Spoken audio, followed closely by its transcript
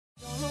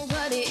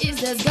what it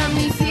is that's got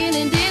me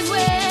feeling this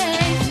way.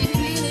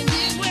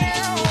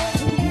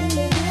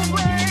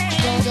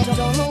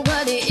 Don't know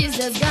what it is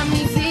that's got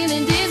me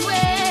feeling this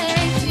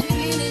way.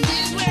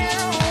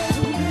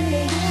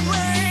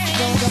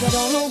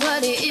 Don't know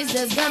what it is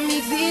that's got me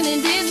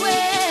feeling this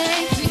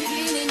way.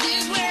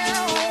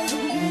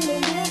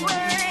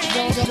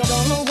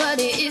 Don't know what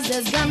it is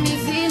that's got me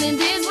feeling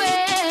this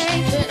way.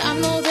 But I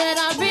know that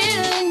I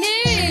really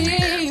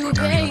need you,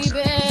 baby.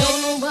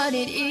 Don't know what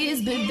it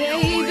is, but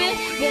baby,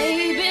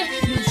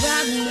 you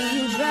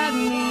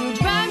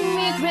drive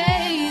me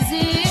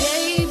crazy.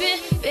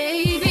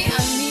 Baby, I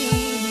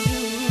need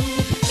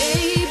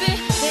you.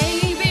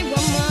 Baby,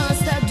 what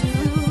must I do?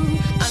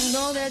 I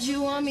know that you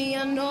want me, I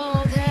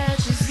know that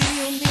you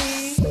feel me.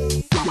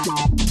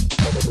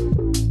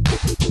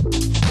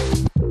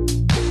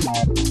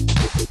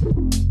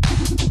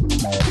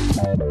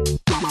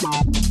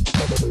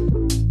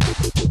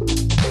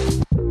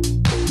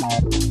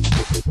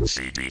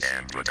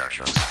 CDM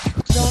Productions.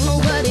 Don't know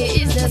what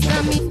it is that's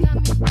got me.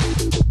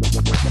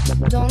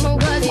 Don't know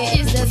what it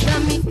is that's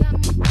got me.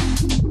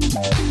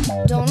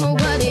 Don't know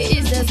what it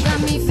is that's got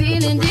me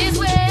feeling this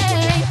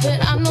way.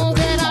 But I know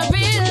that I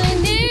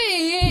really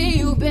need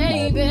you,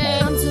 baby.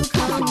 I'm too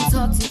calm to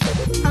talk to you.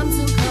 I'm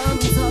too calm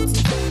to talk to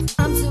you.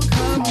 I'm too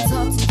calm to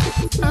talk to you.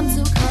 I'm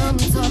too calm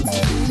to talk to you.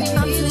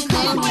 I'm too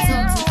calm to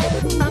talk to you.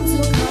 I'm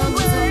too calm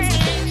to talk to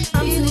you.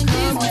 I'm too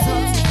calm to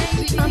talk to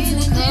you. I'm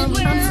too calm.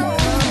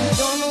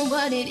 Don't know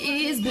what it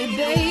is, but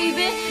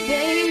baby,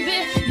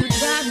 you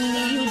drive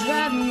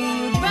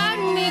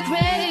me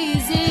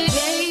crazy.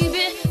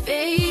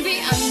 Baby,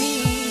 I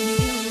need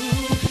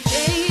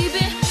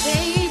you.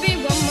 Baby,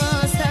 what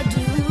must I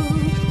do?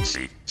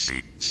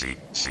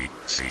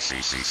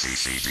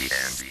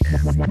 CDM.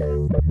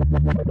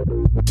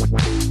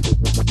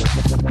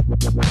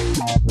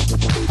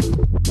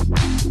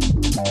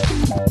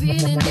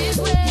 Feeling this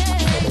way.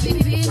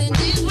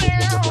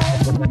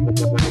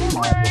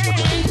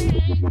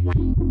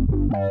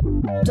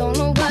 Don't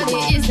know what it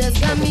is that's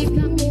got me.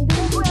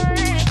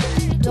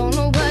 Don't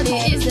know what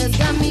it is that's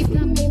got me.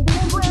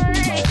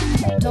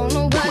 Don't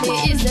know what it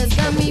is that's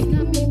got me.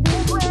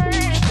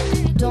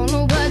 Don't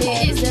know what it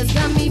is that's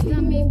got me.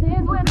 Feeling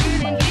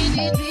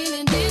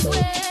this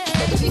way.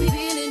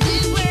 Feeling this way.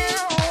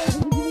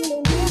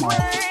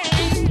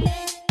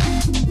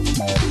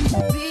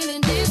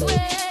 Feeling this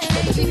way.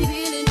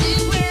 Feeling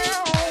this way.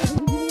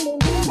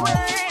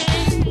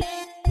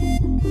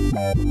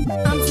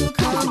 I'm too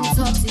calm to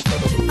talk to you.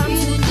 I'm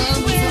too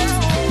calm to talk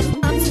to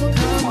you. I'm too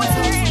calm to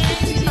talk to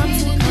you. I'm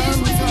too calm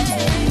to talk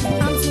to you.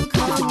 I'm too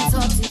calm to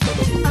talk to you.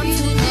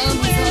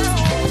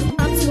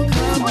 I'm too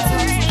calm to talk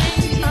to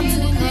you. I'm too calm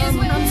to talk to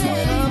you. I'm too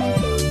calm.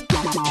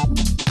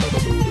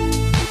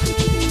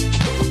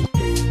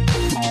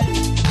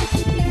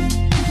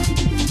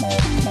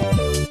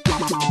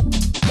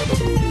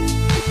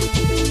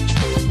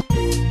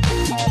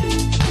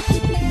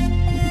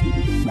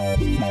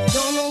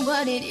 Don't know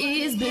what it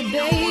is, but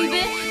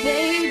baby,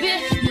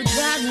 you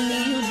drive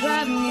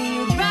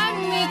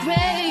me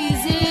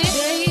crazy.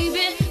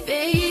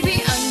 Baby,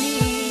 I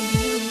need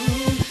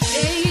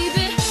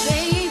you.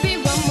 Baby,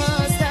 what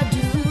must I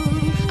do?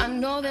 I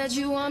know that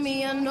you want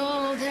me, I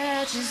know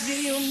that you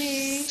feel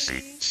me.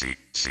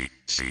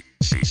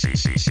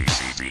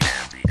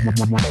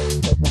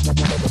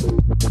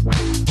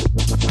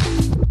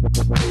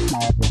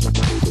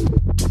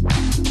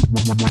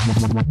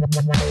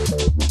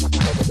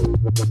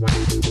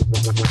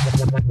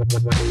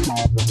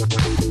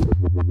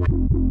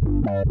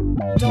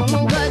 Don't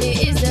know what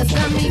it is that's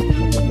got me.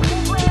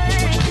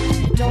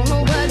 Don't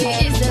know what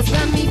it is that's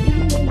got me.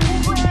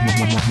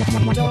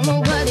 Don't know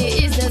what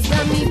it is that's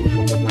got me.